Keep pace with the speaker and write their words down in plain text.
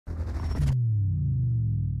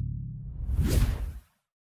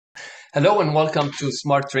Hello and welcome to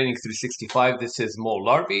Smart Training 365. This is Mo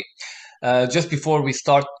Larby. Just before we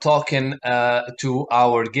start talking to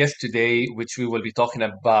our guest today, which we will be talking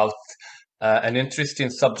about an interesting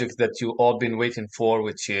subject that you all been waiting for,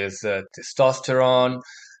 which is testosterone,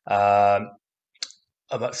 uh,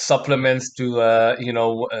 about supplements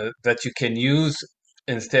that you can use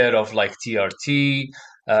instead of like TRT.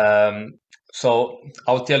 Um, so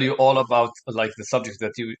I'll tell you all about like the subject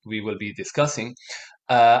that we will be discussing.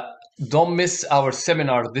 Uh, don't miss our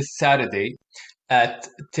seminar this Saturday at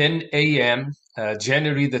 10 a.m.,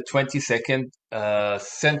 January the 22nd,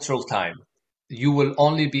 Central Time. You will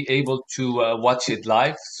only be able to watch it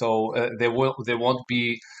live, so there won't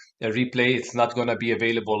be a replay. It's not going to be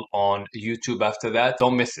available on YouTube after that.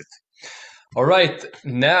 Don't miss it. All right,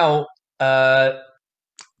 now uh,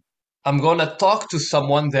 I'm going to talk to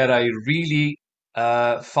someone that I really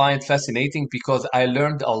find fascinating because I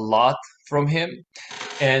learned a lot from him,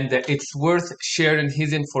 and it's worth sharing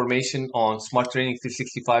his information on Smart Training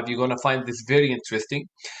 365. You're going to find this very interesting.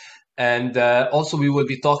 And also, we will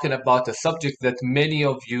be talking about a subject that many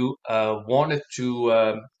of you wanted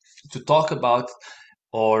to talk about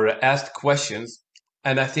or ask questions,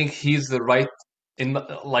 and I think in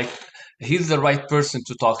like he's the right person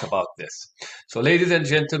to talk about this. So, ladies and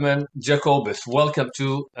gentlemen, Jacobus, welcome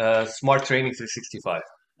to Smart Training 365.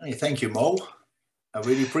 Hey, thank you, Mo. I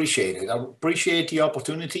really appreciate it. I appreciate the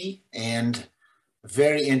opportunity and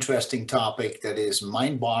very interesting topic that is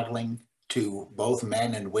mind-boggling to both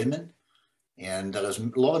men and women. And there is a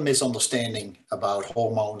lot of misunderstanding about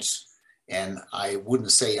hormones. And I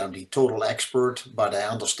wouldn't say I'm the total expert, but I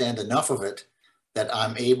understand enough of it that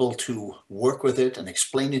I'm able to work with it and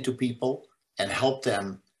explain it to people and help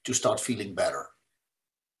them to start feeling better.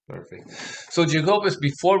 Perfect. So, Jacobus,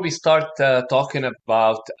 before we start talking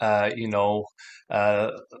about,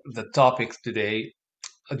 the topics today,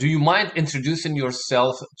 do you mind introducing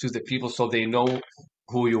yourself to the people so they know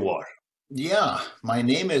who you are? Yeah, my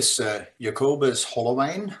name is Jacobus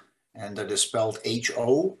Hollewijn, and that is spelled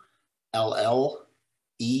Hollewijn.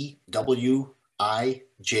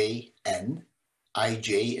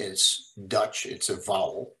 IJ is Dutch, it's a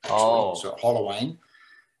vowel, actually. So Hollewijn.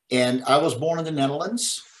 And I was born in the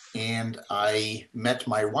Netherlands, and I met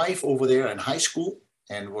my wife over there in high school,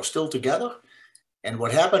 and we're still together. And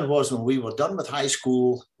what happened was when we were done with high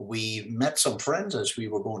school, we met some friends as we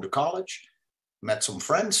were going to college, met some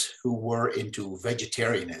friends who were into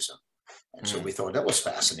vegetarianism. And so we thought that was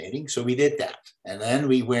fascinating. So we did that. And then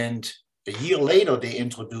we went, a year later, they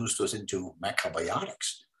introduced us into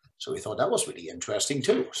macrobiotics. So we thought that was really interesting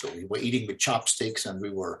too. So we were eating with chopsticks and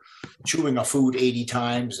we were chewing our food 80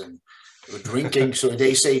 times and we were drinking. So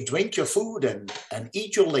they say, drink your food and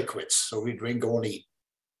eat your liquids. So we drink only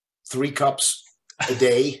 3 cups a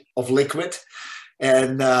day of liquid,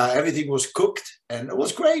 and everything was cooked, and it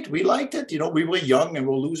was great. We liked it. You know, we were young and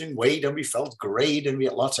we were losing weight and we felt great and we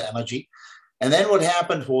had lots of energy. And then what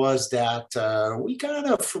happened was that we kind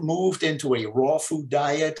of moved into a raw food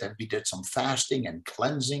diet, and we did some fasting and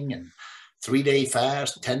cleansing and 3-day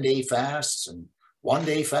fast, 10-day fasts, and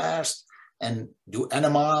 1-day fast, and do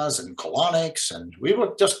enemas and colonics. And we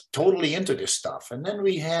were just totally into this stuff. And then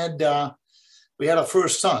we had our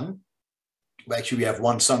first son. Actually, we have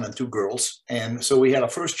 1 son and 2 girls. And so we had our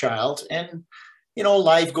first child, and, you know,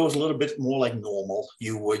 life goes a little bit more like normal.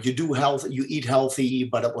 You do health, you eat healthy,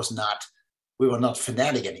 but we were not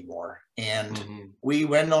fanatic anymore. And we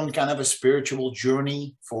went on kind of a spiritual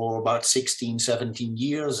journey for about 16, 17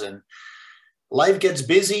 years, and life gets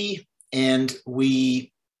busy and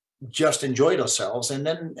we just enjoyed ourselves. And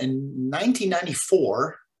then in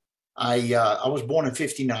 1994, I was born in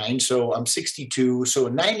 59, so I'm 62. So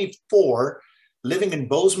in 94, living in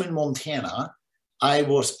Bozeman, Montana, I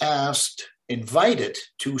was invited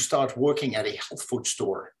to start working at a health food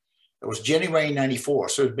store. It was January 94,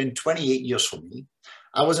 so it's been 28 years for me.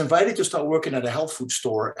 I was invited to start working at a health food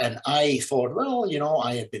store, and I thought, well, you know,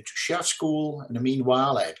 I had been to chef school. In the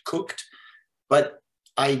meanwhile, I had cooked, but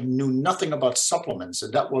I knew nothing about supplements.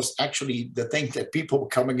 And that was actually the thing that people were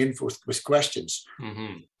coming in with questions.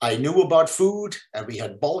 I knew about food, and we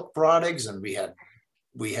had bulk products, and we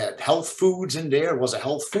had health foods in there. It was a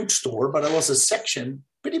health food store, but it was a section,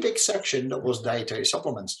 pretty big section, that was dietary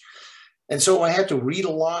supplements. And so I had to read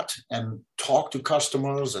a lot and talk to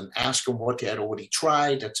customers and ask them what they had already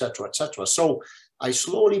tried, et cetera, et cetera. So I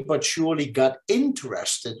slowly but surely got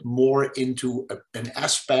interested more into an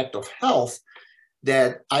aspect of health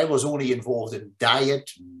that I was only involved in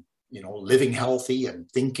diet, and, you know, living healthy and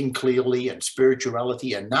thinking clearly and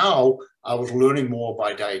spirituality. And now I was learning more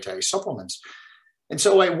about dietary supplements. And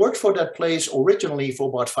so I worked for that place originally for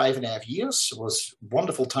about 5.5 years. It was a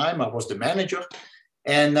wonderful time. I was the manager,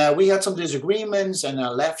 and we had some disagreements, and I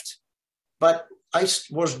left. But I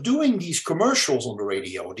was doing these commercials on the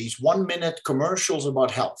radio, these 1-minute commercials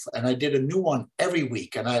about health, and I did a new one every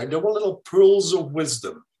week. And there were little pearls of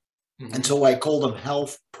wisdom, and so I called them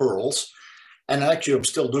health pearls. And actually, I'm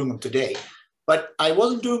still doing them today. But I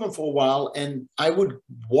wasn't doing them for a while, and I would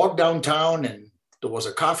walk downtown, and there was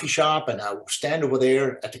a coffee shop, and I would stand over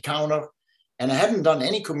there at the counter, and I hadn't done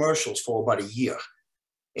any commercials for about a year.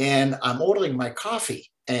 And I'm ordering my coffee,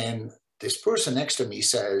 and this person next to me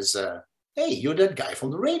says, hey, you're that guy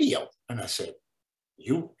from the radio. And I said,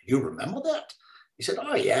 you remember that? He said,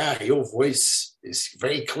 oh, yeah, your voice is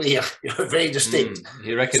very clear, very distinct.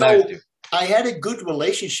 He recognized you. I had a good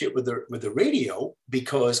relationship with the radio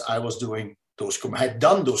because I had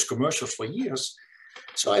done those commercials for years.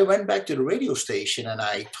 So I went back to the radio station, and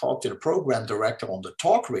I talked to the program director on the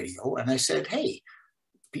talk radio, and I said, hey,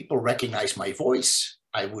 people recognize my voice.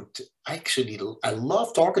 I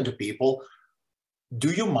love talking to people.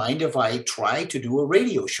 Do you mind if I try to do a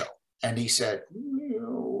radio show? And he said,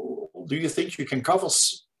 do you think you can cover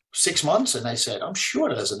 6 months? And I said, I'm sure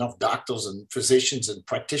there's enough doctors and physicians and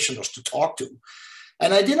practitioners to talk to.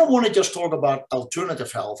 And I didn't want to just talk about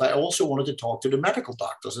alternative health. I also wanted to talk to the medical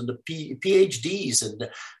doctors and the PhDs and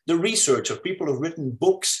the researchers, people who've written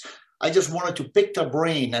books. I just wanted to pick their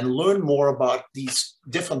brain and learn more about these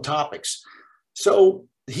different topics. So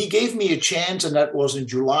he gave me a chance, and that was in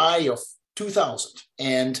July of 2000.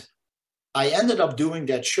 And I ended up doing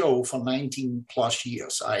that show for 19 plus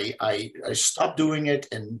years. I stopped doing it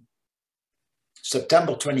in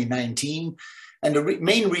September 2019. And the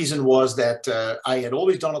main reason was that I had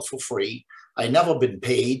always done it for free. I'd never been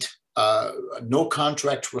paid. No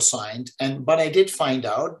contracts were signed. But I did find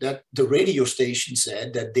out that the radio station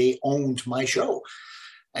said that they owned my show.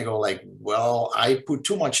 I go like, well, I put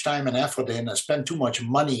too much time and effort in. I spent too much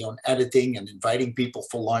money on editing and inviting people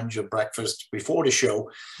for lunch or breakfast before the show.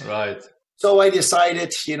 Right. So I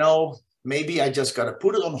decided, maybe I just got to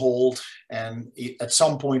put it on hold and at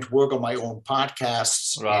some point work on my own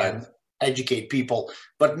podcasts and educate people,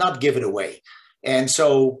 but not give it away. And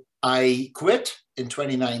so I quit in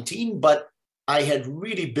 2019, but I had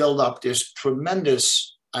really built up this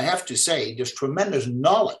tremendous, I have to say, this tremendous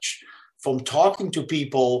knowledge from talking to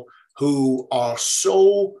people who are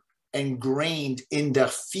so ingrained in their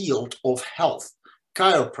field of health.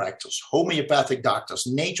 Chiropractors, homeopathic doctors,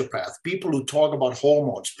 naturopaths, people who talk about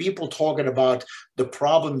hormones, people talking about the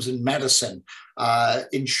problems in medicine,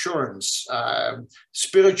 insurance,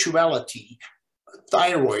 spirituality,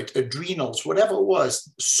 thyroid, adrenals, whatever it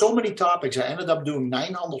was. So many topics. I ended up doing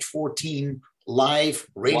 914 live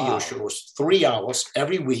radio shows, 3 hours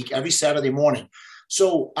every week, every Saturday morning.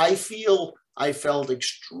 So I felt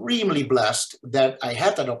extremely blessed that I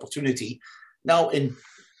had that opportunity. Now,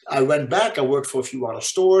 I went back, I worked for a few other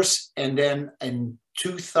stores, and then in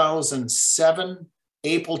 2007,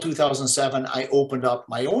 April 2007, I opened up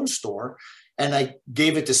my own store, and I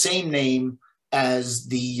gave it the same name as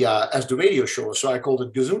the radio show. So I called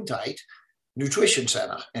it Gesundheit, Nutrition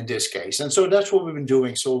Center in this case. And so that's what we've been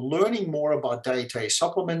doing. So learning more about dietary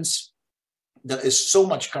supplements, there is so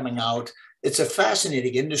much coming out. It's a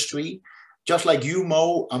fascinating industry. Just like you,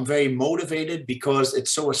 Mo, I'm very motivated because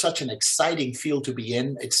it's such an exciting field to be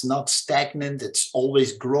in. It's not stagnant. It's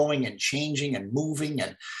always growing and changing and moving.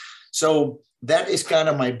 And so that is kind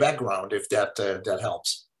of my background, if that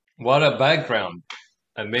helps. What a background.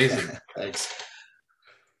 Amazing. Thanks.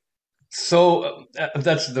 So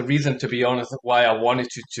that's the reason, to be honest, why I wanted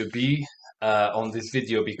you to be on this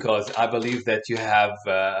video, because I believe that you have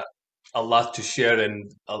a lot to share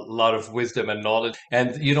and a lot of wisdom and knowledge.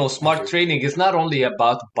 And, smart training is not only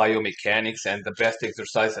about biomechanics and the best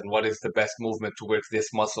exercise and what is the best movement to work this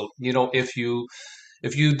muscle. If you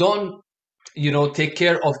don't, take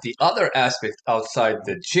care of the other aspect outside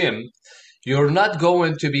the gym, you're not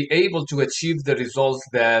going to be able to achieve the results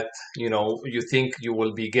that, you think you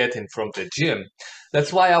will be getting from the gym.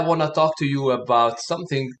 That's why I want to talk to you about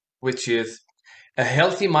something which is a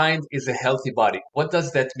healthy mind is a healthy body. What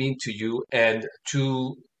does that mean to you, and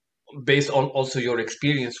based on also your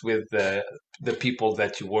experience with the people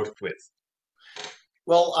that you worked with?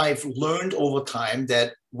 Well, I've learned over time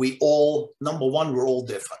that number one, we're all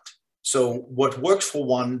different. So what works for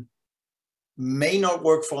one may not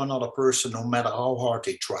work for another person, no matter how hard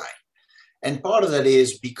they try. And part of that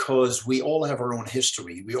is because we all have our own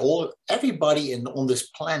history. Everybody on this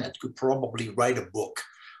planet could probably write a book,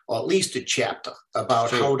 or at least a chapter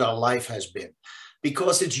about how their life has been.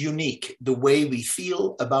 because it's unique. The way we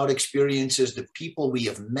feel about experiences, the people we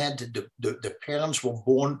have met, the parents were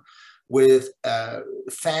born with,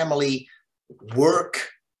 family, work,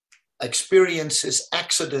 experiences,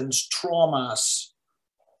 accidents, traumas.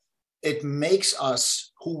 It makes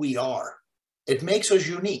us who we are. It makes us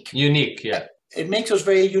unique. Unique, yeah. It makes us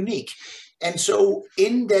very unique. And so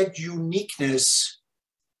in that uniqueness,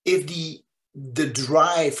 if the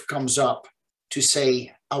drive comes up to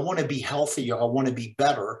say, I want to be healthier, I want to be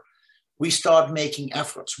better, we start making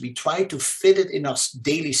efforts. We try to fit it in our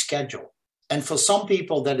daily schedule. And for some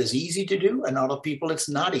people that is easy to do, and other people it's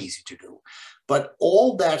not easy to do. But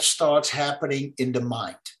all that starts happening in the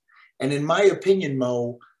mind. And in my opinion,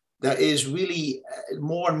 Mo, there is really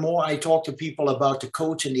more and more I talk to people about the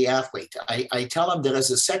coach and the athlete. I tell them there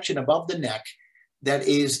is a section above the neck that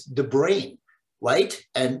is the brain, right?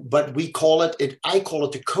 But I call it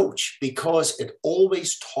the coach, because it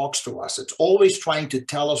always talks to us. It's always trying to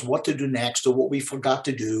tell us what to do next, or what we forgot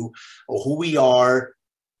to do, or who we are,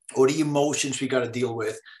 or the emotions we got to deal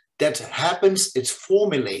with. That happens, it's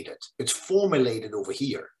formulated. It's formulated over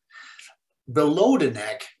here. Below the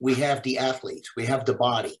neck, we have the athlete, we have the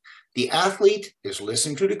body. The athlete is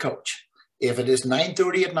listening to the coach. If it is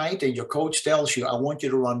 9:30 at night and your coach tells you, I want you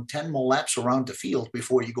to run 10 more laps around the field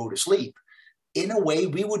before you go to sleep, in a way,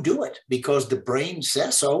 we would do it because the brain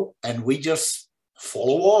says so, and we just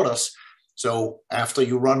follow orders. So after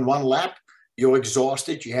you run one lap, you're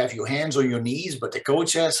exhausted, you have your hands on your knees, but the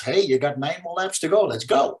coach says, hey, you got 9 more laps to go, let's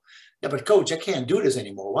go. Yeah, but coach, I can't do this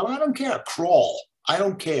anymore. Well, I don't care, crawl. I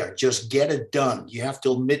don't care. Just get it done. You have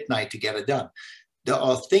till midnight to get it done. There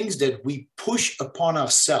are things that we push upon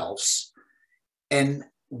ourselves, and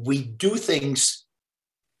we do things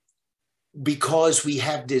because we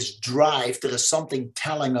have this drive. There is something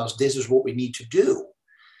telling us this is what we need to do,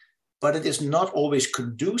 but it is not always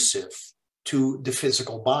conducive to the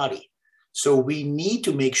physical body. So we need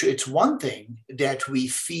to make sure. It's one thing that we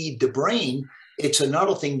feed the brain. It's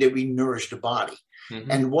another thing that we nourish the body.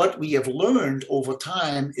 Mm-hmm. And what we have learned over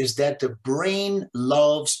time is that the brain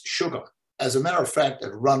loves sugar. As a matter of fact,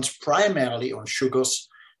 it runs primarily on sugars.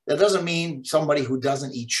 That doesn't mean somebody who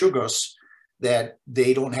doesn't eat sugars that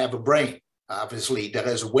they don't have a brain. Obviously, there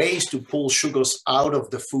is ways to pull sugars out of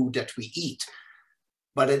the food that we eat.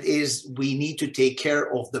 But we need to take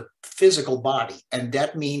care of the physical body. And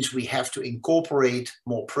that means we have to incorporate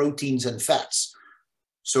more proteins and fats.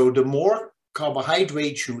 So the more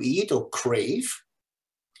carbohydrates you eat or crave,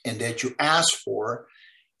 and that you ask for,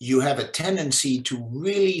 you have a tendency to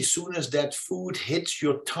really, as soon as that food hits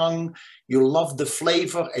your tongue, you love the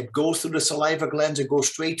flavor, it goes through the saliva glands, it goes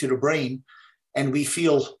straight to the brain. And we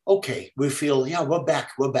feel, okay, yeah, we're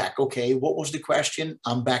back. Okay, what was the question?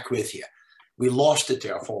 I'm back with you. We lost it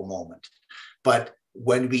there for a moment. But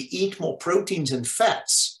when we eat more proteins and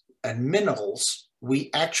fats and minerals, we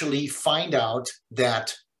actually find out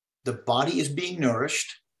that the body is being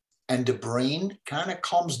nourished, and the brain kind of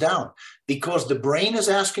calms down, because the brain is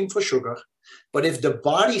asking for sugar. But if the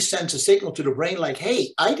body sends a signal to the brain like,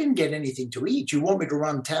 hey, I didn't get anything to eat. You want me to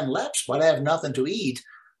run 10 laps, but I have nothing to eat.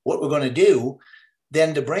 What we're going to do,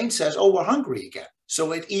 then the brain says, oh, we're hungry again.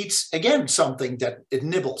 So it eats, again, something that it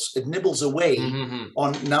nibbles away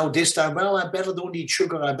on. Now this time, well, I better don't eat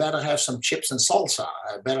sugar. I better have some chips and salsa.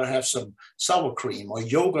 I better have some sour cream or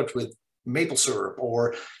yogurt with maple syrup,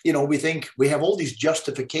 or, we think we have all these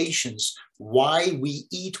justifications why we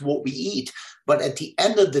eat what we eat. But at the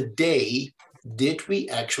end of the day, did we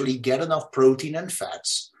actually get enough protein and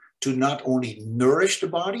fats to not only nourish the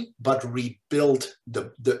body, but rebuild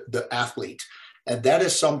the athlete? And that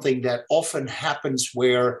is something that often happens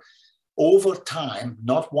where over time,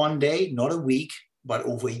 not one day, not a week, but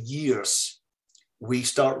over years, we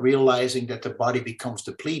start realizing that the body becomes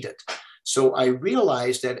depleted. So I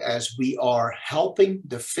realized that as we are helping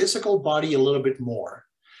the physical body a little bit more,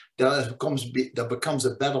 there becomes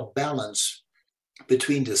a better balance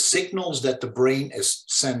between the signals that the brain is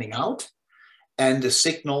sending out and the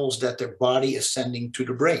signals that the body is sending to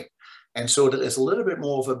the brain. And so there is a little bit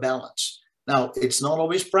more of a balance. Now, it's not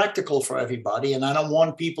always practical for everybody, and I don't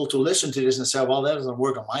want people to listen to this and say, well, that doesn't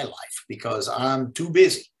work in my life because I'm too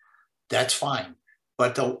busy. That's fine.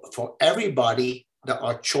 But for everybody, there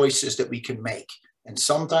are choices that we can make. And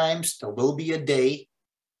sometimes there will be a day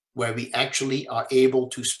where we actually are able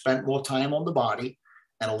to spend more time on the body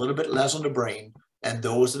and a little bit less on the brain. And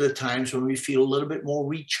those are the times when we feel a little bit more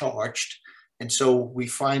recharged. And so we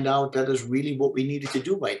find out that is really what we needed to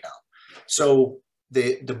do right now. So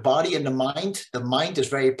the body and the mind is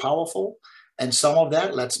very powerful. And some of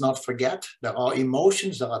that, let's not forget, there are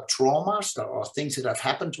emotions, there are traumas, there are things that have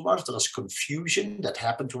happened to us, there is confusion that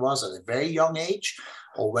happened to us at a very young age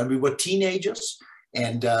or when we were teenagers.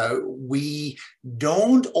 And we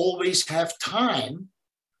don't always have time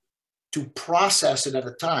to process it at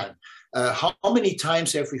a time. How many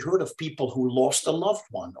times have we heard of people who lost a loved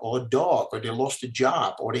one or a dog, or they lost a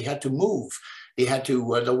job, or they had to move, they had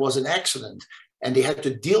to, there was an accident, and they had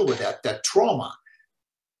to deal with that trauma.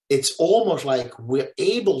 It's almost like we're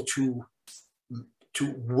able to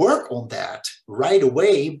work on that right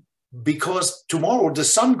away, because tomorrow the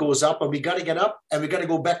sun goes up and we got to get up and we got to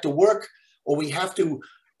go back to work, or we have to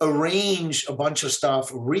arrange a bunch of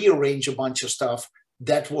stuff, rearrange a bunch of stuff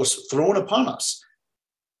that was thrown upon us.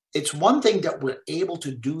 It's one thing that we're able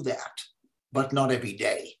to do that, but not every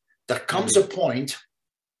day. There comes a point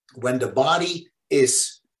when the body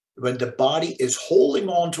is holding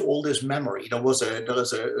on to all this memory. There is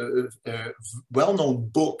a well-known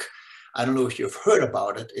book. I don't know if you've heard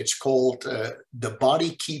about it. It's called The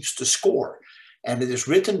Body Keeps the Score. And it is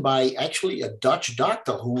written by actually a Dutch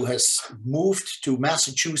doctor who has moved to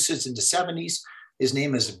Massachusetts in the 70s. His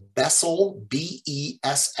name is Bessel, B-E-S-S-E-L,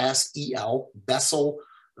 Bessel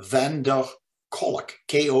van der Kolk,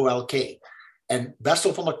 K-O-L-K. And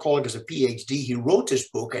Bessel van der Kolk is a PhD. He wrote this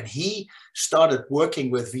book and he started working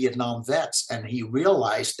with Vietnam vets, and he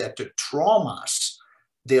realized that the traumas,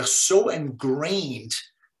 they're so ingrained,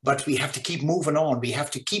 but we have to keep moving on. We have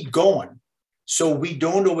to keep going. So we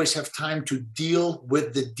don't always have time to deal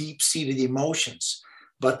with the deep-seated emotions.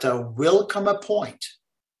 But there will come a point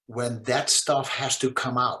when that stuff has to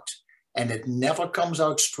come out. And it never comes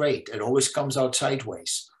out straight. It always comes out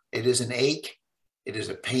sideways. It is an ache. It is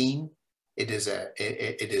a pain. It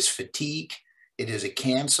is fatigue. It is a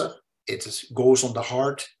cancer. It goes on the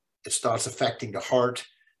heart. It starts affecting the heart,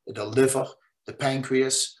 the liver, the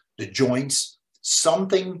pancreas, the joints.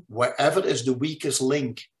 Something, wherever is the weakest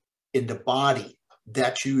link in the body,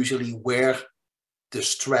 that's usually where the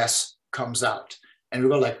stress comes out. And we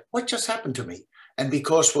go like, what just happened to me? And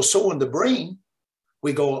because we're so in the brain,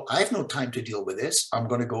 we go, I have no time to deal with this. I'm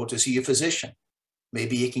going to go to see a physician.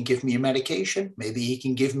 Maybe he can give me a medication. Maybe he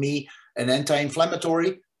can give me an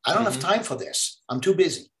anti-inflammatory. I don't have time for this. I'm too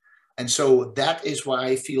busy. And so that is why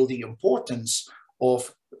I feel the importance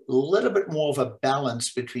of a little bit more of a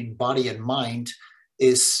balance between body and mind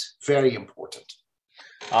is very important.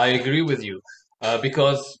 I agree with you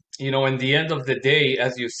because, in the end of the day,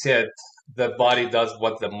 as you said, the body does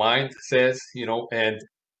what the mind says, and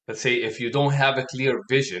let's say if you don't have a clear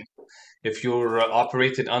vision, if you're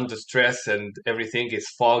operating under stress and everything is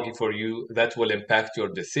foggy for you, that will impact your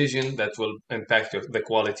decision, that will impact the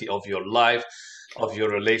quality of your life, of your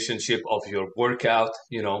relationship, of your workout,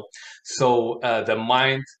 So the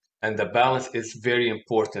mind and the balance is very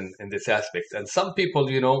important in this aspect. And some people,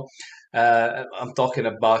 I'm talking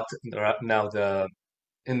about now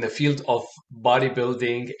in the field of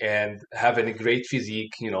bodybuilding and having a great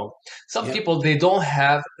physique, some people, they don't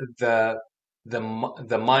have the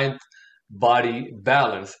mind body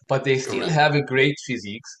balance, but they still have a great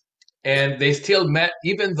physique, and they still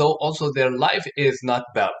even though also their life is not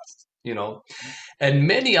balanced, and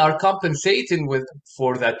many are compensating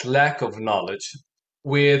for that lack of knowledge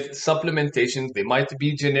with supplementation. They might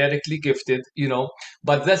be genetically gifted,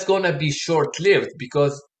 but that's going to be short-lived,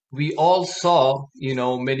 because we all saw,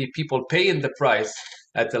 many people paying the price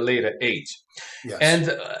at a later age. Yes.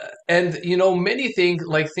 And many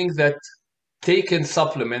things that taking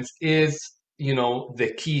supplements is,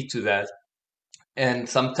 the key to that. And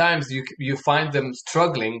sometimes you find them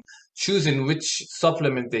struggling choosing which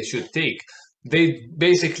supplement they should take. They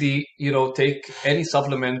basically, take any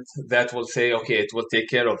supplement that will say, okay, it will take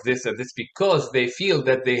care of this and this, because they feel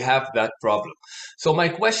that they have that problem. So my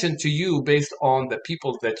question to you, based on the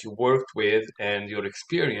people that you worked with and your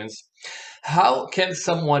experience, how can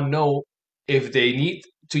someone know if they need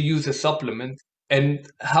to use a supplement,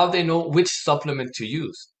 and how they know which supplement to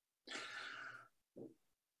use?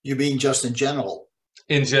 You mean just in general?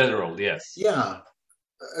 In general, yes. Yeah.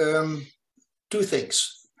 Two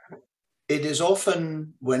things. It is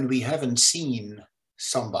often when we haven't seen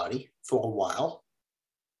somebody for a while,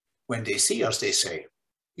 when they see us, they say,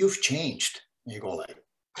 you've changed. And you go like,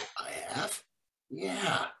 I have?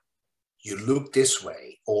 Yeah. You look this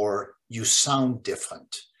way, or you sound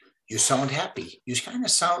different. You sound happy. You kind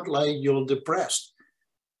of sound like you're depressed.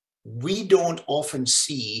 We don't often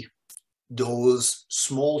see those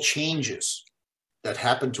small changes that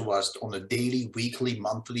happen to us on a daily, weekly,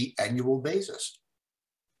 monthly, annual basis.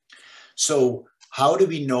 So how do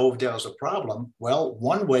we know if there's a problem? Well,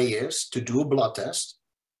 one way is to do a blood test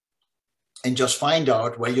and just find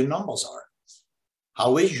out where your numbers are.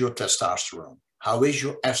 How is your testosterone? How is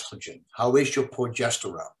your estrogen? How is your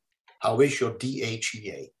progesterone? How is your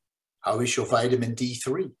DHEA? How is your vitamin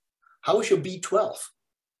D3? How is your B12?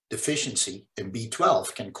 Deficiency in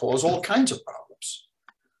B12 can cause all kinds of problems.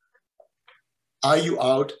 Are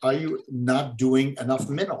you not doing enough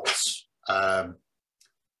minerals? The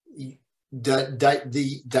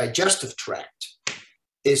digestive tract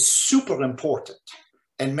is super important,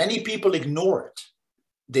 and many people ignore it.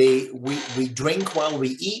 We drink while we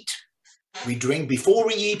eat, we drink before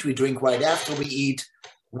we eat, we drink right after we eat,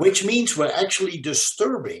 which means we're actually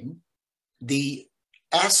disturbing the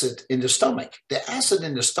acid in the stomach. The acid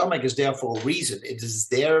in the stomach is there for a reason. It is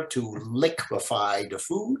there to liquefy the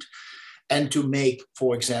food and to make,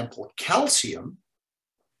 for example, calcium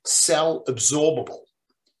cell absorbable.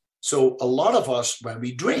 So a lot of us, when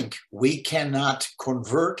we drink, we cannot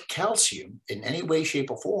convert calcium in any way,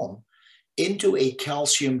 shape, or form into a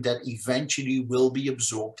calcium that eventually will be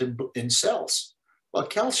absorbed in cells. Well,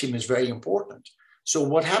 calcium is very important. So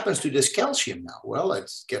what happens to this calcium now? Well, it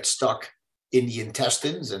gets stuck in the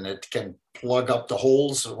intestines and it can plug up the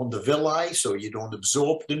holes on the villi so you don't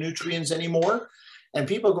absorb the nutrients anymore. And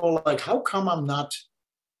people go like, how come I'm not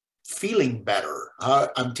feeling better?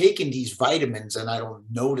 I'm taking these vitamins and I don't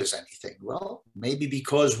notice anything. Well, maybe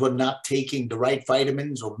because we're not taking the right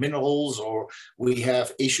vitamins or minerals, or we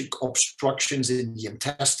have issue obstructions in the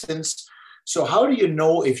intestines. So how do you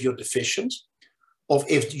know if you're deficient or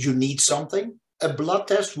if you need something? A blood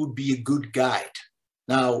test would be a good guide.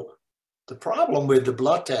 Now, the problem with the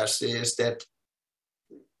blood test is that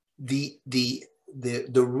the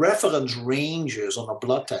reference ranges on a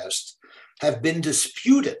blood test have been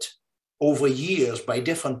disputed over years by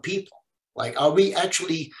different people. Like, are we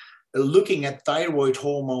actually looking at thyroid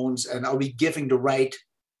hormones and are we giving the right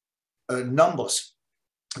numbers?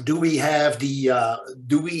 Do we have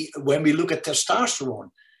when we look at testosterone,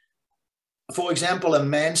 for example, a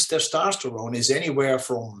man's testosterone is anywhere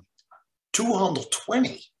from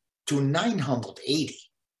 220 to 980.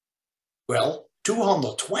 Well,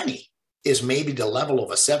 220 is maybe the level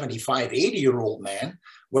of a 75, 80-year-old man,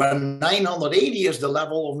 where 980 is the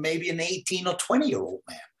level of maybe an 18 or 20-year-old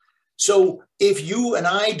man. So if you and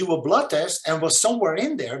I do a blood test and we're somewhere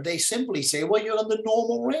in there, they simply say, well, you're in the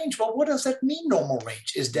normal range. Well, what does that mean, normal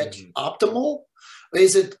range? Is that optimal?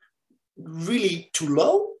 Is it really too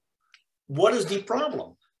low? What is the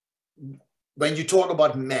problem? When you talk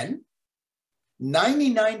about men,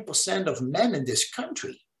 99% of men in this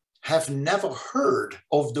country have never heard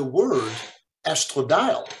of the word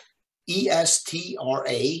estradiol, estradiol,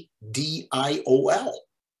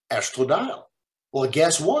 estradiol. Well,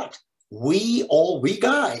 guess what? We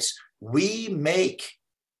guys, we make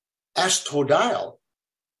estradiol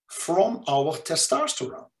from our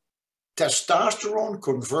testosterone. Testosterone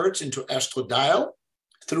converts into estradiol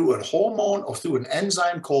through a hormone or through an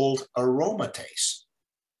enzyme called aromatase.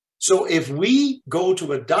 So if we go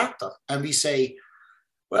to a doctor and we say,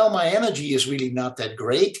 well, my energy is really not that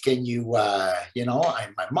great. Can you, I'm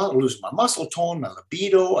losing my muscle tone, my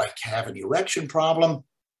libido, I have an erection problem.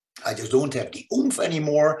 I just don't have the oomph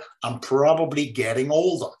anymore. I'm probably getting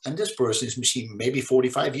older. And this person is maybe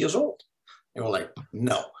 45 years old. They were like,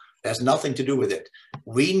 no, there's nothing to do with it.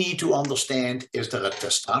 We need to understand, is there a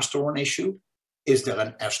testosterone issue? Is there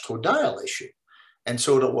an estradiol issue? And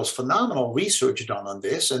so there was phenomenal research done on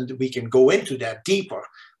this, and we can go into that deeper.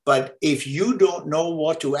 But if you don't know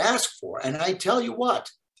what to ask for, and I tell you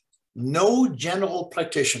what, no general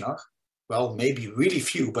practitioner, well, maybe really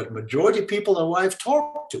few, but majority of people who I've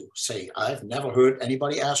talked to say, I've never heard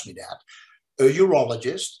anybody ask me that, a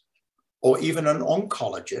urologist or even an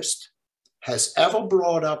oncologist has ever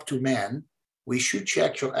brought up to men, we should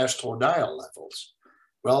check your estradiol levels.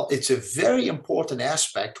 Well, it's a very important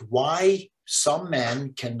aspect why some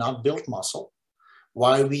men cannot build muscle,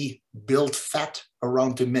 why we build fat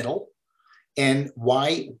around the middle, and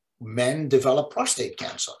why men develop prostate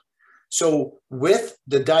cancer. So with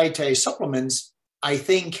the dietary supplements, I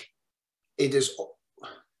think it is,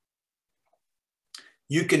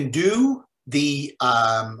 you can do the,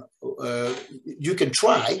 you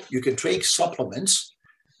can take supplements,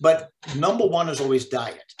 but number one is always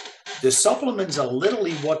diet. The supplements are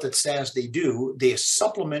literally what it says they do. They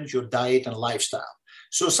supplement your diet and lifestyle.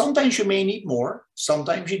 So sometimes you may need more,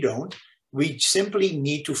 sometimes you don't. We simply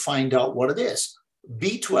need to find out what it is.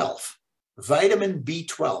 B12, vitamin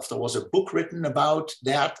B12. There was a book written about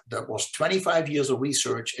that. That was 25 years of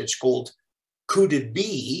research. It's called Could It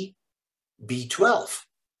Be B12?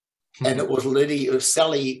 And it was Lady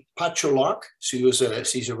Sally Pachulak. She's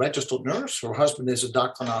a registered nurse. Her husband is a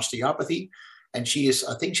doctor in osteopathy. And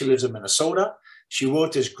I think she lives in Minnesota. She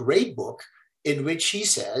wrote this great book. in which he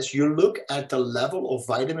says you look at the level of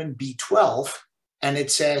vitamin B12, and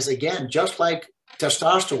it says, again, just like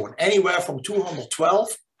testosterone, anywhere from 212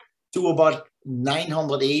 to about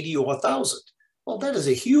 980 or 1,000. Well, that is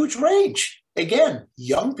a huge range. Again,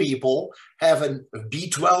 young people have a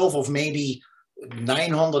B12 of maybe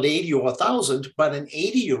 980 or 1,000, but an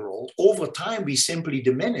 80-year-old, over time, we simply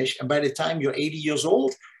diminish. And by the time you're 80 years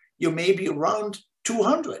old, you may be around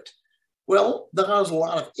 200. Well, there are a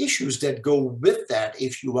lot of issues that go with that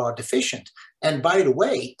if you are deficient. And by the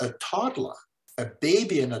way, a toddler, a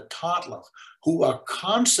baby and a toddler who are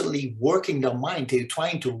constantly working their mind, they're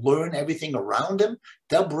trying to learn everything around them,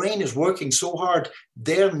 their brain is working so hard,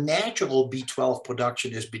 their natural B12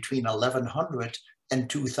 production is between 1,100 and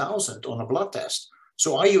 2,000 on a blood test.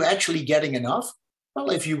 So are you actually getting enough?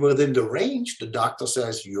 Well, if you're within the range, the doctor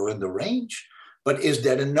says you're in the range, but is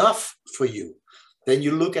that enough for you? Then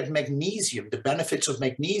you look at magnesium, the benefits of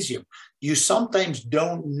magnesium. You sometimes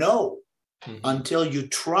don't know until you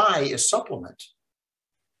try a supplement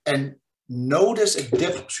and notice a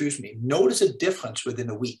difference within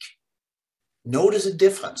a week. Notice a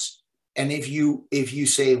difference. And if you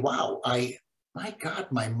say, wow, my God,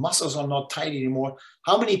 my muscles are not tight anymore.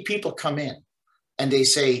 How many people come in and they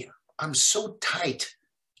say, I'm so tight,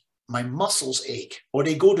 my muscles ache, or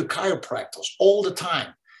they go to chiropractors all the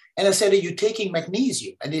time. And I said, are you taking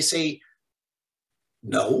magnesium? And they say,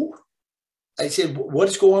 no. I said, what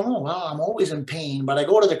is going on? Well, I'm always in pain, but I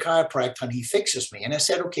go to the chiropractor and he fixes me. And I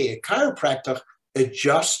said, okay, a chiropractor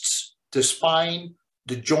adjusts the spine,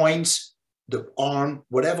 the joints, the arm,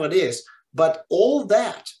 whatever it is. But all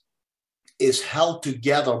that is held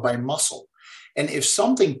together by muscle. And if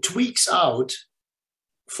something tweaks out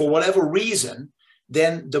for whatever reason,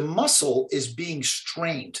 then the muscle is being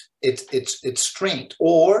strained. It's strained.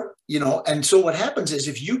 Or, and so what happens is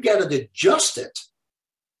if you get it adjusted,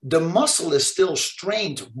 the muscle is still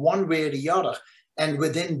strained one way or the other. And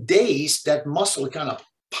within days, that muscle kind of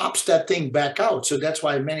pops that thing back out. So that's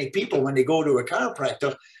why many people, when they go to a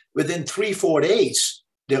chiropractor, within 3-4 days,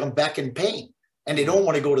 they're back in pain. And they don't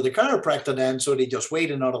want to go to the chiropractor then, so they just wait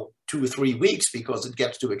another 2 or 3 weeks because it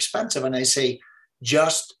gets too expensive. And I say,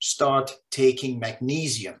 just start taking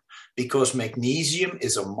magnesium, because magnesium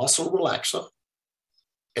is a muscle relaxer.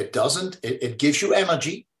 It gives you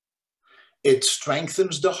energy. It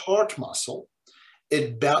strengthens the heart muscle.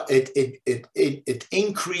 It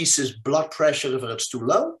increases blood pressure if it's too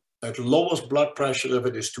low. It lowers blood pressure if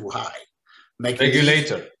it is too high.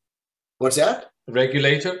 Regulator. What's that?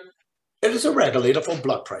 Regulator. It is a regulator for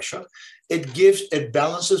blood pressure. It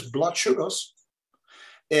balances blood sugars.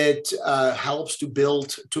 It helps to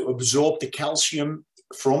absorb the calcium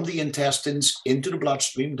from the intestines into the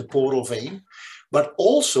bloodstream, the portal vein. But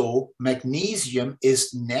also magnesium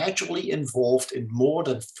is naturally involved in more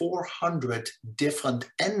than 400 different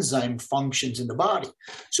enzyme functions in the body.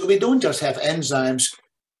 So we don't just have enzymes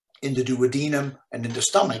in the duodenum and in the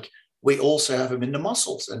stomach. We also have them in the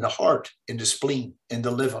muscles, in the heart, in the spleen, in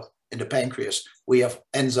the liver, in the pancreas. We have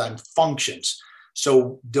enzyme functions.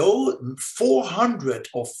 So those 400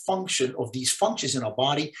 of these functions in our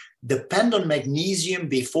body depend on magnesium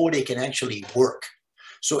before they can actually work.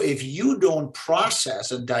 So if you don't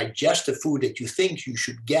process and digest the food that you think you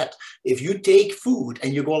should get, if you take food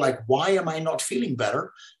and you go like, why am I not feeling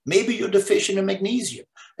better? Maybe you're deficient in magnesium.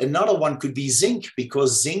 Another one could be zinc,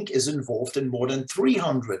 because zinc is involved in more than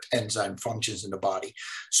 300 enzyme functions in the body.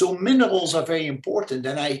 So minerals are very important.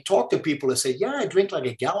 And I talk to people who say, yeah, I drink like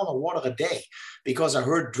a gallon of water a day because I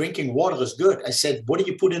heard drinking water is good. I said, what do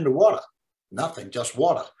you put in the water? Nothing, just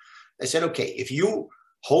water. I said, okay, if you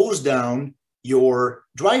hose down your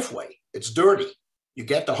driveway, it's dirty. You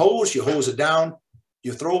get the hose, you hose it down,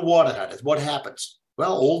 you throw water at it. What happens?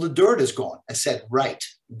 Well, all the dirt is gone. I said, right,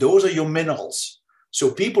 those are your minerals.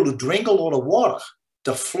 So people who drink a lot of water,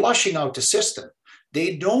 they're flushing out the system.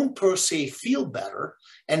 They don't per se feel better,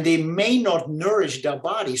 and they may not nourish their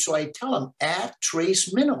body. So I tell them, add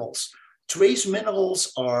trace minerals. Trace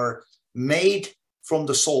minerals are made from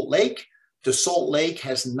the Salt Lake. The Salt Lake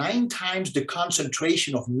has 9 times the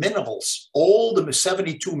concentration of minerals, all the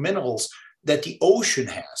 72 minerals that the ocean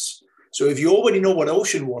has. So if you already know what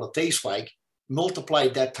ocean water tastes like, multiply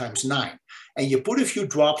that times 9. And you put a few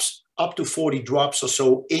drops, up to 40 drops or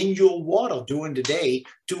so, in your water during the day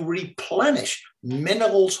to replenish.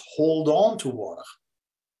 Minerals hold on to water.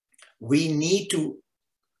 We need to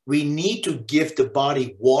give the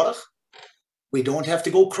body water. We don't have to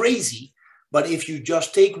go crazy. But if you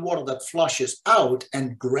just take water that flushes out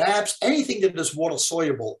and grabs anything that is water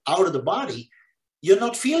soluble out of the body, you're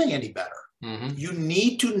not feeling any better. Mm-hmm. You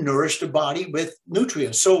need to nourish the body with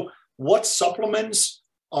nutrients. So what supplements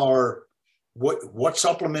are what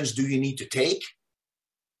supplements do you need to take?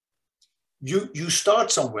 You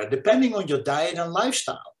start somewhere, depending on your diet and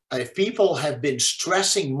lifestyle. If people have been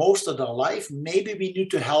stressing most of their life, maybe we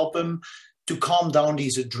need to help them to calm down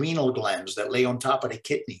these adrenal glands that lay on top of the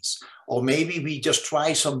kidneys. Or maybe we just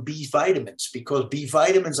try some B vitamins, because B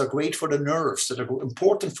vitamins are great for the nerves, that are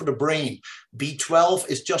important for the brain. B12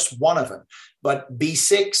 is just one of them. But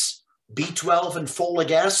B6, B12, and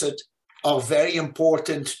folic acid are very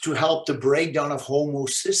important to help the breakdown of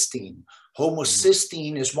homocysteine.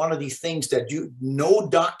 Homocysteine is one of the things that no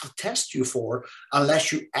doctor tests you for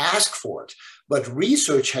unless you ask for it. But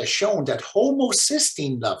research has shown that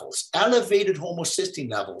homocysteine levels, elevated homocysteine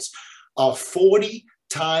levels, are 40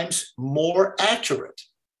 times more accurate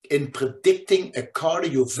in predicting a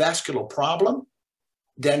cardiovascular problem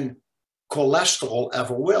than cholesterol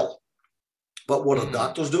ever will. But what are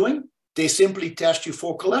doctors doing? They simply test you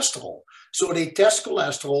for cholesterol. So they test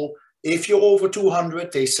cholesterol. If you're over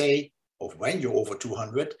 200, they say, or when you're over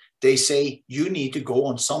 200, they say you need to go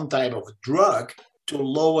on some type of drug to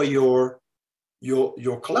lower your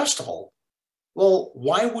cholesterol. Well,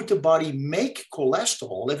 why would the body make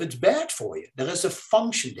cholesterol if it's bad for you? There is a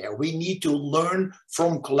function there. We need to learn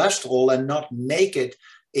from cholesterol and not make it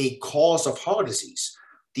a cause of heart disease.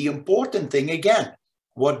 The important thing, again,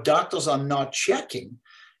 what doctors are not checking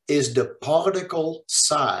is the particle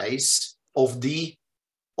size of the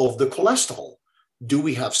cholesterol. Do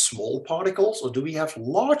we have small particles, or do we have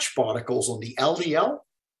large particles on the LDL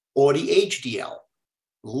or the HDL?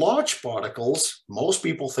 Large particles, most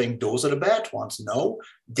people think those are the bad ones. No,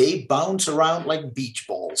 they bounce around like beach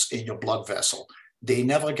balls in your blood vessel. They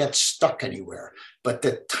never get stuck anywhere. But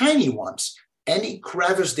the tiny ones, any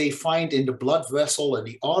crevice they find in the blood vessel and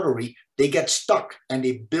the artery, they get stuck and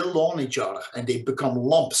they build on each other and they become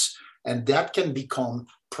lumps. And that can become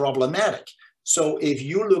problematic. So if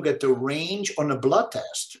you look at the range on a blood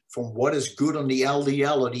test from what is good on the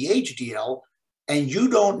LDL or the HDL, and you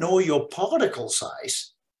don't know your particle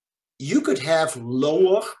size, you could have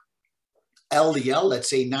lower LDL, let's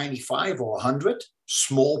say 95 or 100,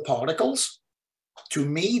 small particles. To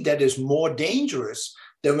me, that is more dangerous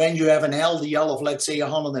than when you have an LDL of, let's say,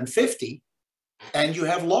 150, and you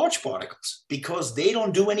have large particles, because they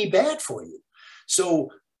don't do any bad for you.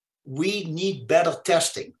 So we need better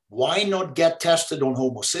testing. Why not get tested on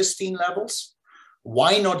homocysteine levels?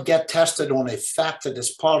 Why not get tested on a fat that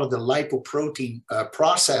is part of the lipoprotein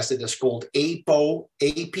process that is called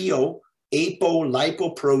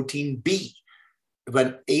apolipoprotein B?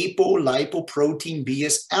 When apolipoprotein B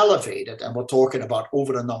is elevated, and we're talking about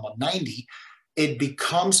over the number 90, it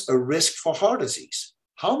becomes a risk for heart disease.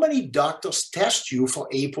 How many doctors test you for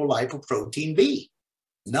apolipoprotein B?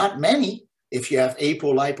 Not many. If you have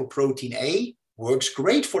apolipoprotein A, works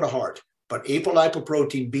great for the heart. But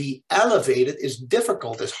apolipoprotein B elevated is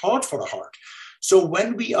difficult, it's hard for the heart. So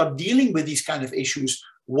when we are dealing with these kind of issues,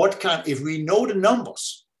 if we know the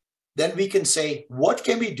numbers, then we can say, what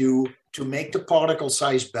can we do to make the particle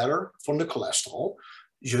size better from the cholesterol?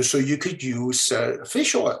 So you could use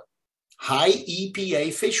fish oil, high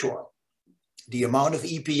EPA fish oil. The amount of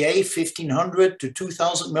EPA, 1,500 to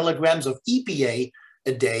 2,000 milligrams of EPA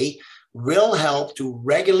a day, will help to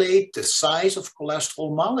regulate the size of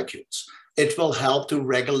cholesterol molecules. It will help to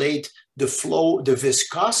regulate the flow, the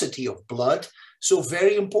viscosity of blood. So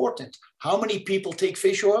very important. How many people take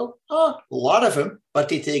fish oil? A lot of them, but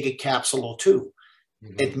they take a capsule or two.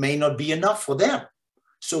 It may not be enough for them.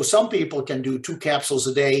 So some people can do 2 capsules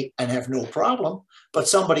a day and have no problem, but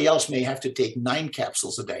somebody else may have to take 9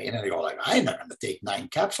 capsules a day. And then they go like, I'm not going to take 9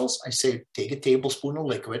 capsules. I say, take a tablespoon of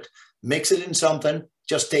liquid, mix it in something,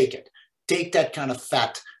 just take it. Take that kind of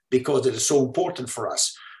fat, because it is so important for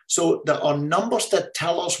us. So there are numbers that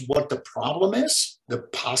tell us what the problem is, the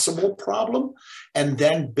possible problem. And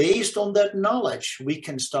then based on that knowledge, we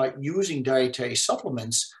can start using dietary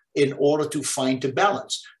supplements in order to find the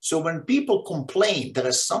balance. So when people complain there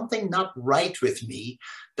is something not right with me,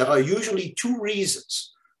 there are usually 2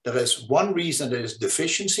 reasons. There is one reason that is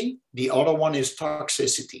deficiency. The other one is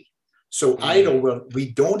toxicity. So either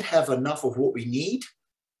we don't have enough of what we need,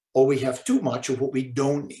 or we have too much of what we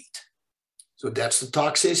don't need. So that's the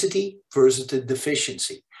toxicity versus the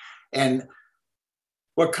deficiency. And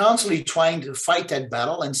we're constantly trying to fight that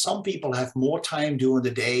battle. And some people have more time during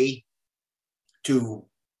the day to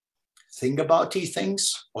think about these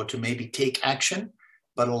things or to maybe take action.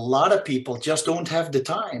 But a lot of people just don't have the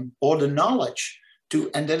time or the knowledge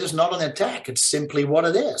to, and that is not an attack. It's simply what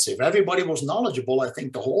it is. If everybody was knowledgeable, I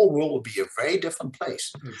think the whole world would be a very different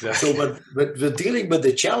place. Exactly. So we're dealing with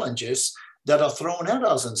the challenges that are thrown at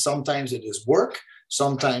us. And sometimes it is work.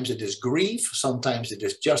 Sometimes it is grief. Sometimes it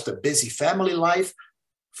is just a busy family life,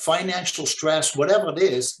 financial stress, whatever it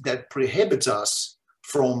is that prohibits us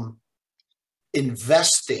from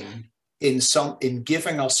investing in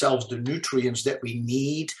giving ourselves the nutrients that we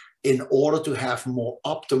need in order to have more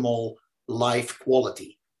optimal life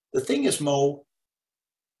quality. The thing is, Mo,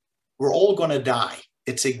 we're all going to die.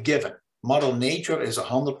 It's a given. Mother Nature is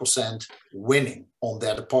 100% winning on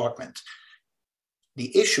that department.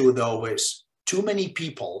 The issue, though, is too many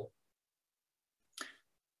people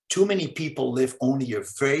live only a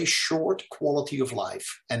very short quality of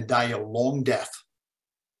life and die a long death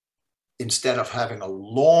instead of having a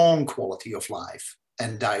long quality of life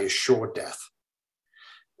and die a short death.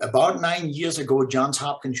 About 9 years ago, Johns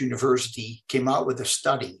Hopkins University came out with a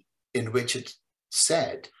study in which it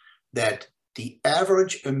said that the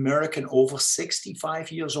average American over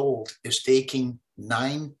 65 years old is taking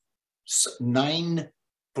nine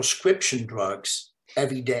prescription drugs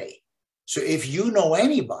every day. So if you know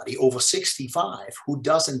anybody over 65 who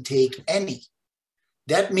doesn't take any,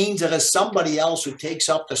 that means there is somebody else who takes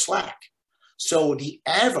up the slack. So the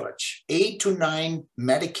average 8 to 9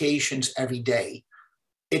 medications every day,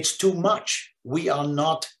 it's too much. We are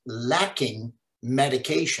not lacking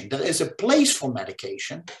medication. There is a place for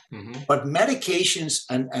medication, but medications,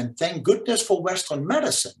 and thank goodness for Western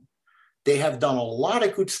medicine, they have done a lot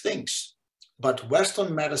of good things. But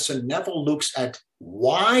Western medicine never looks at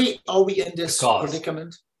why are we in this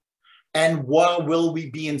predicament and where will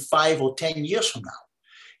we be in 5 or 10 years from now.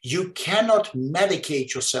 You cannot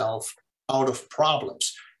medicate yourself out of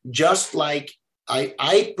problems. Just like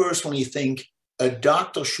I personally think a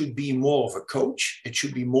doctor should be more of a coach. It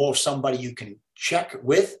should be more of somebody you can check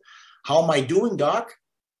with. How am I doing, doc?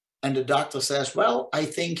 And the doctor says, well, I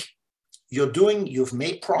think you've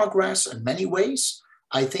made progress in many ways.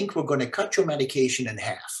 I think we're going to cut your medication in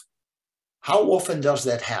half. How often does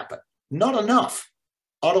that happen? Not enough.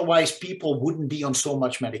 Otherwise, people wouldn't be on so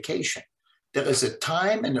much medication. There is a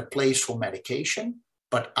time and a place for medication,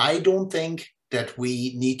 but I don't think that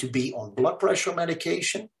we need to be on blood pressure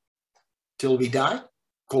medication till we die,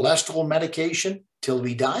 cholesterol medication till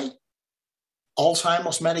we die,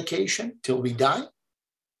 Alzheimer's medication till we die,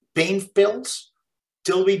 pain pills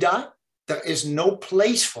till we die. There is no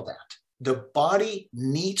place for that. The body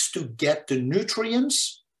needs to get the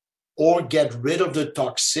nutrients or get rid of the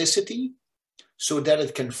toxicity so that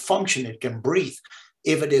it can function, it can breathe.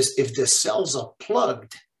 If the cells are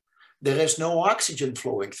plugged, there is no oxygen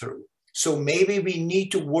flowing through. So maybe we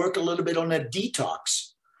need to work a little bit on a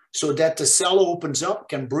detox so that the cell opens up,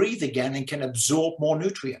 can breathe again, and can absorb more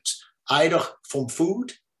nutrients, either from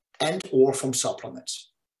food and or from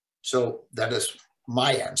supplements. So that is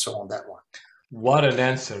my answer on that one. What an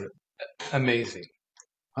answer. Amazing.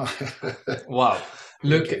 Wow.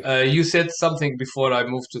 Look, you said something before I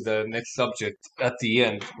move to the next subject at the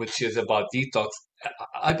end, which is about detox.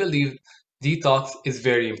 I believe detox is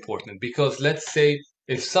very important because let's say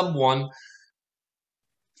if someone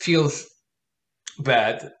feels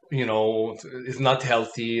bad, is not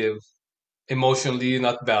healthy, emotionally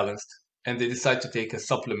not balanced, and they decide to take a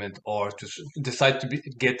supplement or to decide to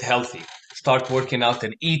get healthy, start working out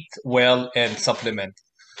and eat well and supplement.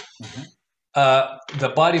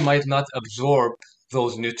 The body might not absorb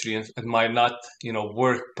those nutrients and might not,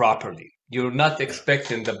 work properly. You're not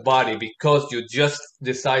expecting the body, because you just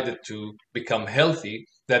decided to become healthy,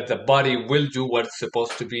 that the body will do what it's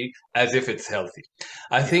supposed to be as if it's healthy.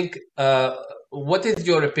 I think, what is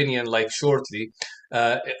your opinion, like shortly?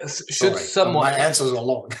 Should someone... My answers are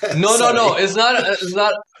long. No. It's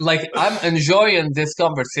not like I'm enjoying this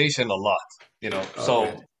conversation a lot,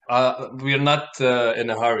 so we're not in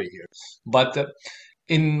a hurry here. But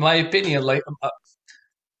in my opinion, like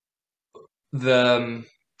the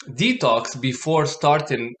detox before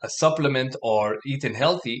starting a supplement or eating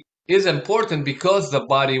healthy is important because the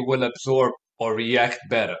body will absorb or react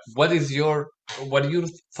better. What are your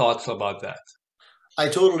thoughts about that? I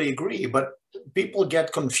totally agree, but people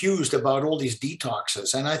get confused about all these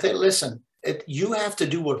detoxes. And I think, listen, you have to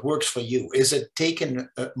do what works for you. Is it taking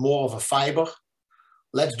more of a fiber?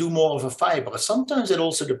 Let's do more of a fiber. Sometimes it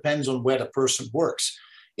also depends on where the person works.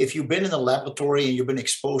 If you've been in a laboratory and you've been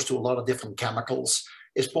exposed to a lot of different chemicals,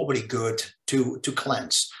 it's probably good to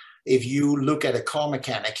cleanse. If you look at a car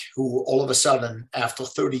mechanic who all of a sudden, after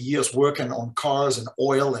 30 years working on cars and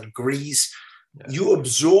oil and grease, you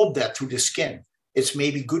absorb that through the skin. It's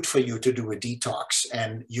maybe good for you to do a detox,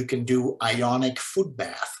 and you can do ionic foot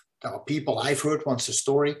bath. There are people, I've heard once a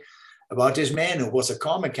story about this man who was a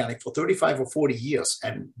car mechanic for 35 or 40 years,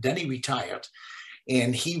 and then he retired.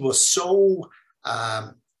 And he was so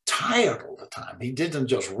tired all the time. He didn't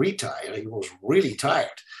just retire, he was really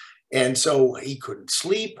tired. And so he couldn't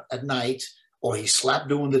sleep at night, or he slept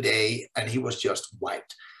during the day, and he was just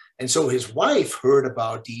wiped. And so his wife heard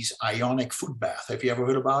about these ionic foot baths. Have you ever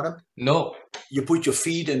heard about them? No. You put your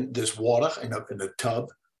feet in this water in a tub,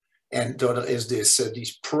 and there is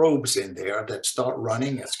these probes in there that start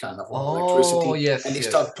running. It's kind of like electricity. Yes, and they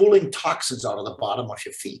start pulling toxins out of the bottom of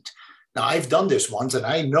your feet. Now, I've done this once, and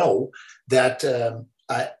I know that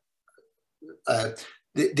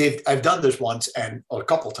I've done this once or a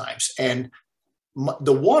couple times. And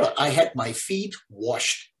the water, I had my feet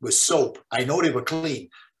washed with soap. I know they were clean,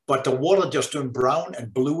 but the water just turned brown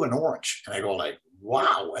and blue and orange. And I go like,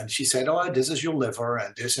 wow. And she said, oh, this is your liver,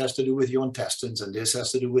 and this has to do with your intestines, and this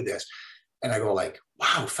has to do with this. And I go like,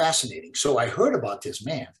 wow, fascinating. So I heard about this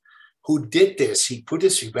man who did this. He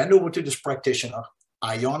went over to this practitioner,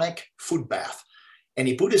 ionic foot bath, and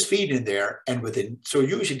he put his feet in there, and so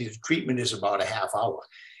usually the treatment is about a half hour.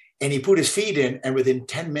 And he put his feet in, and within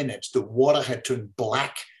 10 minutes, the water had turned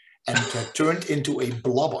black and had turned into a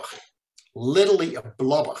blubber, literally a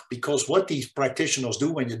blubber. Because what these practitioners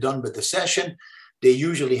do when you're done with the session, they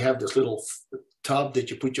usually have this little tub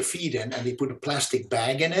that you put your feet in, and they put a plastic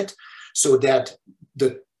bag in it so that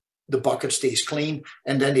the bucket stays clean.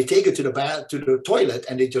 And then they take it to the toilet,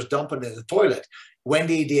 and they just dump it in the toilet. When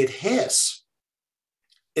they did his,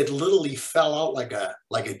 it literally fell out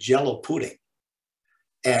like a Jello pudding.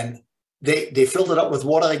 And they filled it up with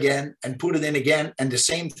water again and put it in again. And the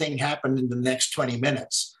same thing happened in the next 20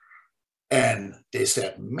 minutes. And they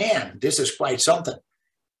said, man, this is quite something.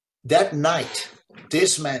 That night,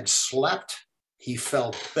 this man slept. He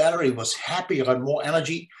felt better. He was happier, had more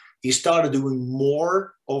energy. He started doing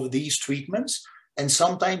more of these treatments. And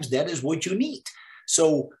sometimes that is what you need.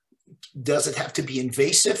 So does it have to be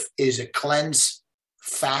invasive? Is a cleanse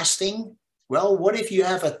fasting? Well, what if you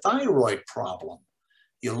have a thyroid problem?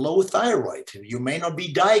 You're low thyroid. You may not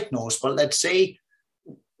be diagnosed, but let's say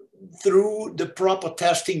through the proper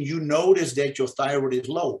testing, you notice that your thyroid is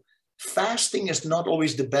low. Fasting is not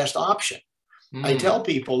always the best option. I tell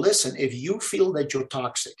people, listen, if you feel that you're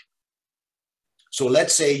toxic, so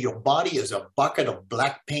let's say your body is a bucket of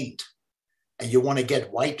black paint and you want to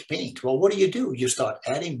get white paint. Well, what do? You start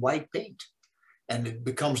adding white paint, and it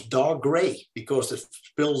becomes dark gray because it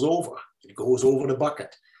spills over. It goes over the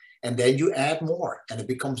bucket. And then you add more, and it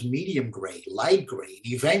becomes medium gray, light gray,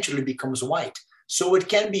 and eventually becomes white. So it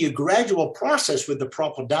can be a gradual process with the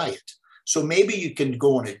proper diet. So maybe you can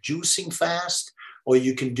go on a juicing fast, or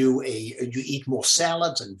you can you eat more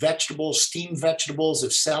salads and vegetables, steamed vegetables.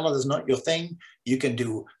 If salad is not your thing, you can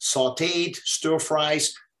do sauteed, stir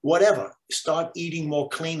fries, whatever. Start eating more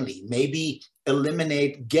cleanly. Maybe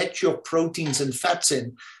get your proteins and fats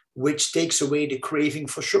in, which takes away the craving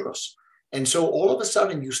for sugars. And so all of a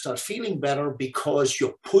sudden you start feeling better because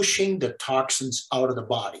you're pushing the toxins out of the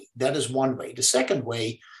body. That is one way. The second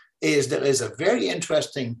way is there is a very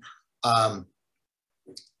interesting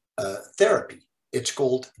therapy. It's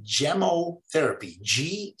called gemmotherapy,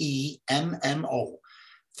 Gemmo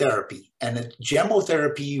therapy. And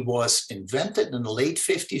gemmotherapy was invented in the late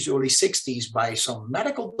 50s, early 60s by some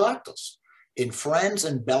medical doctors in France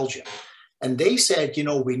and Belgium. And they said,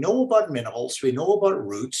 we know about minerals, we know about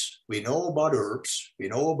roots, we know about herbs, we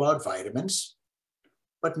know about vitamins,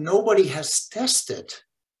 but nobody has tested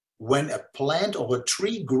when a plant or a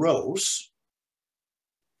tree grows,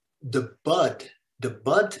 the bud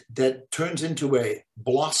that turns into a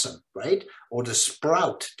blossom, right? Or the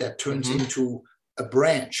sprout that turns into a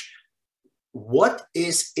branch. What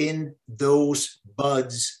is in those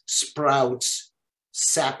buds, sprouts,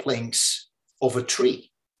 saplings of a tree?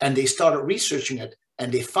 And they started researching it,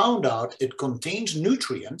 and they found out it contains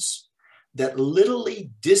nutrients that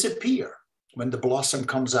literally disappear when the blossom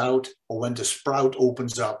comes out or when the sprout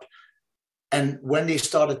opens up. And when they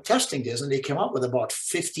started testing this, and they came up with about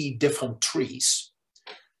 50 different trees,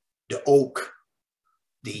 the oak,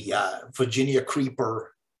 the Virginia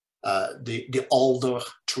creeper, the alder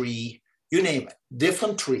tree, you name it,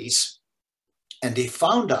 different trees. And they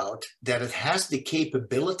found out that it has the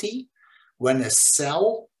capability when a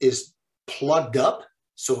cell is plugged up,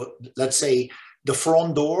 so let's say the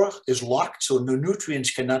front door is locked so the nutrients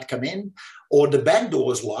cannot come in, or the back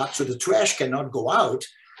door is locked so the trash cannot go out,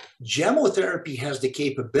 gemmotherapy has the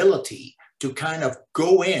capability to kind of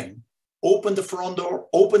go in, open the front door,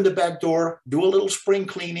 open the back door, do a little spring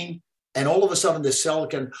cleaning, and all of a sudden the cell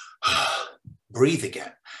can breathe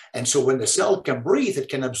again. And so when the cell can breathe, it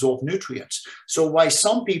can absorb nutrients. So why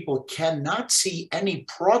some people cannot see any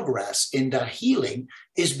progress in their healing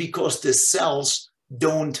is because the cells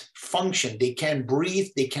don't function. They can't breathe.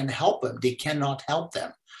 They can't help them. They cannot help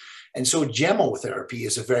them. And so gemmotherapy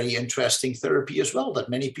is a very interesting therapy as well that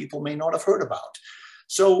many people may not have heard about.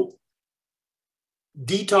 So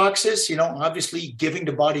detoxes, obviously giving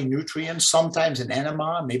the body nutrients, sometimes an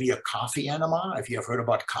enema, maybe a coffee enema. If you have heard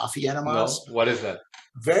about coffee enemas. No, what is that?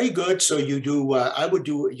 Very good. So you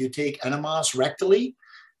do, you take enemas rectally,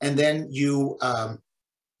 and then you,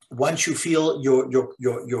 once you feel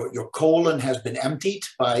your colon has been emptied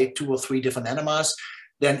by 2 or 3 different enemas,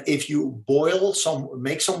 then if you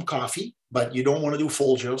make some coffee, but you don't want to do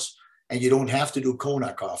Folgers, and you don't have to do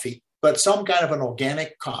Kona coffee, but some kind of an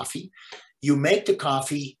organic coffee. You make the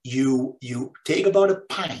coffee, you take about a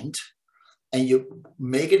pint, and you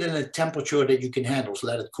make it in a temperature that you can handle, so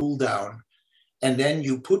let it cool down. And then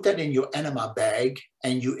you put that in your enema bag,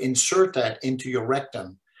 and you insert that into your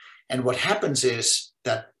rectum. And what happens is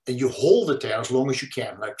that you hold it there as long as you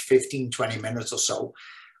can, like 15, 20 minutes or so.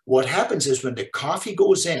 What happens is when the coffee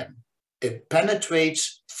goes in, it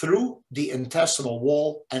penetrates through the intestinal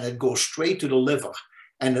wall, and it goes straight to the liver.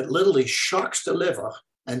 And it literally shocks the liver,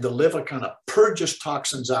 and the liver kind of purges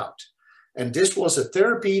toxins out. And this was a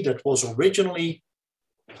therapy that was originally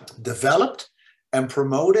developed and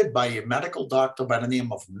promoted by a medical doctor by the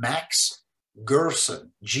name of Max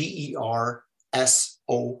Gerson, Gerson,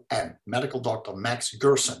 medical doctor Max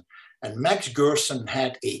Gerson. And Max Gerson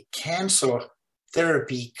had a cancer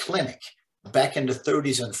therapy clinic back in the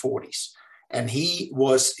 30s and 40s. And he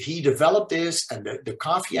developed this, and the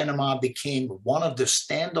coffee enema became one of the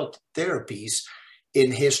standard therapies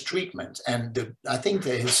in his treatment. And I think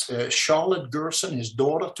that his Charlotte Gerson, his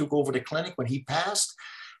daughter, took over the clinic when he passed.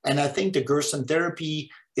 And I think the Gerson therapy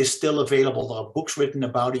is still available. There are books written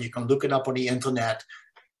about it. You can look it up on the internet.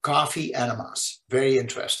 Coffee enemas, very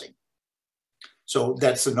interesting. So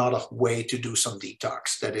that's another way to do some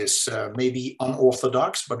detox that is maybe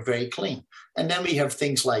unorthodox, but very clean. And then we have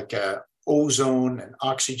things like ozone and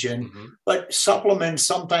oxygen, but supplements,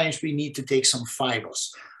 sometimes we need to take some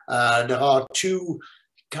fibers. There are 2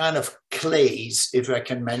 kind of clays, if I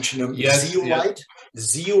can mention them. Yes, zeolite. Yes.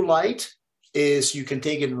 Zeolite is, you can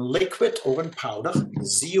take it in liquid or in powder.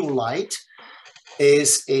 Zeolite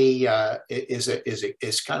is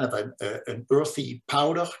kind of an earthy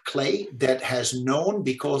powder clay that has known,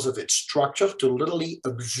 because of its structure, to literally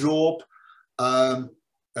absorb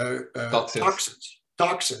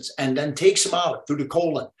toxins, and then takes them out through the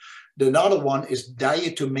colon. Another one is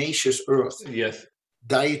diatomaceous earth. Yes.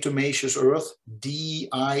 Diatomaceous earth,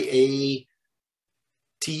 diatomaceous,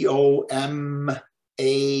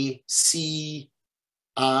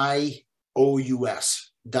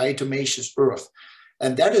 diatomaceous earth.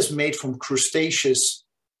 And that is made from crustaceous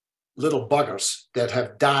little buggers that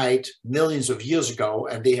have died millions of years ago,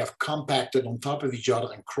 and they have compacted on top of each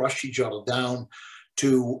other and crushed each other down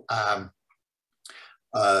to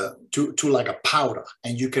like a powder.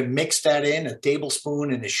 And you can mix that in a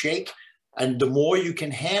tablespoon in a shake. And the more you can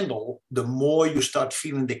handle, the more you start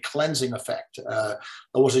feeling the cleansing effect. There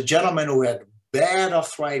was a gentleman who had bad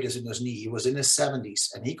arthritis in his knee. He was in his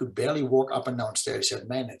 70s, and he could barely walk up and down stairs. He said,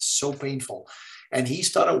 man, it's so painful. And he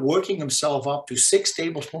started working himself up to 6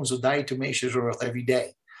 tablespoons of diatomaceous earth every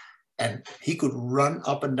day. And he could run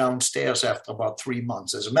up and down stairs after about 3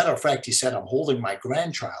 months. As a matter of fact, he said, I'm holding my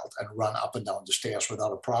grandchild and run up and down the stairs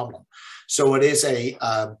without a problem. So it is it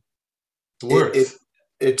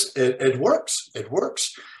works. It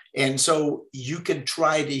works. And so you can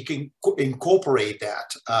incorporate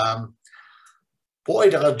that. Boy,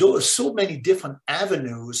 there are so many different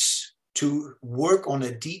avenues to work on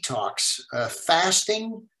a detox.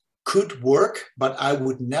 Fasting could work, but I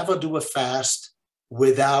would never do a fast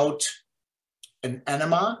without an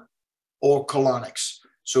enema or colonics.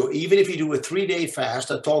 So even if you do a 3-day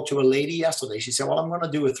fast, I talked to a lady yesterday. She said, well, I'm going to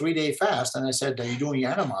do a 3-day fast. And I said, are you doing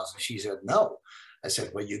enemas? And she said, no. I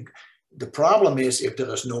said, well, the problem is if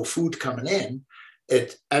there is no food coming in,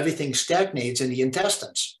 everything stagnates in the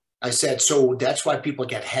intestines. I said, so that's why people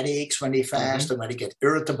get headaches when they fast, and when they get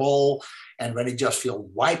irritable, and when they just feel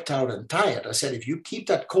wiped out and tired. I said, if you keep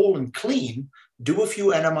that colon clean, do a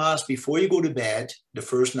few enemas before you go to bed the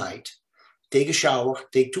first night, take a shower,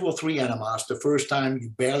 take 2 or 3 enemas. The first time you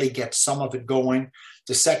barely get some of it going.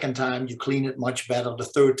 The second time you clean it much better. The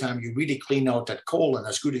third time you really clean out that colon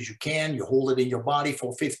as good as you can. You hold it in your body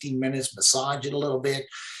for 15 minutes, massage it a little bit,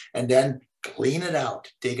 and then clean it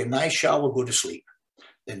out. Take a nice shower, go to sleep.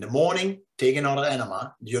 In the morning, take another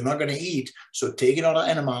enema. You're not going to eat, so take another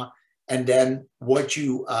enema, and then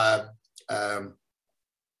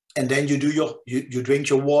and then you do you drink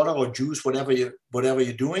your water or juice, whatever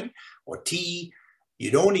you're doing, or tea.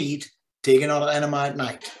 You don't eat. Take another enema at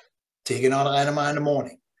night. Take another enema in the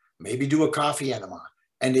morning. Maybe do a coffee enema.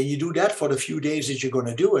 And then you do that for the few days that you're going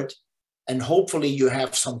to do it. And hopefully you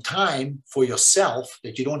have some time for yourself,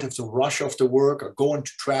 that you don't have to rush off to work or go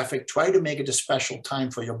into traffic. Try to make it a special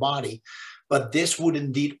time for your body. But this would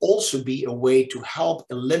indeed also be a way to help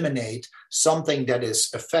eliminate something that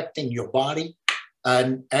is affecting your body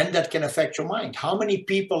and that can affect your mind. How many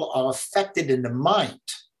people are affected in the mind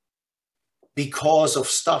because of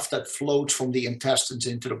stuff that floats from the intestines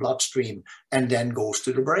into the bloodstream and then goes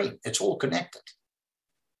to the brain? It's all connected.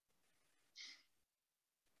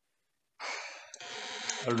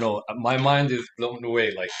 I don't know. My mind is blown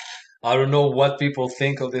away. Like, I don't know what people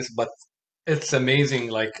think of this, but it's amazing,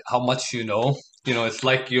 like how much you know. You know, it's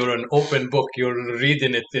like you're an open book. You're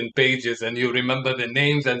reading it in pages, and you remember the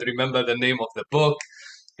names and remember the name of the book.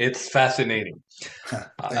 It's fascinating.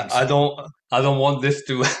 I don't want this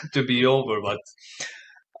to to be over, but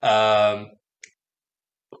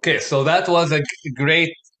okay. So that was a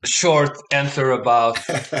great short answer about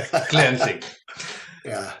cleansing.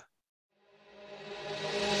 Yeah.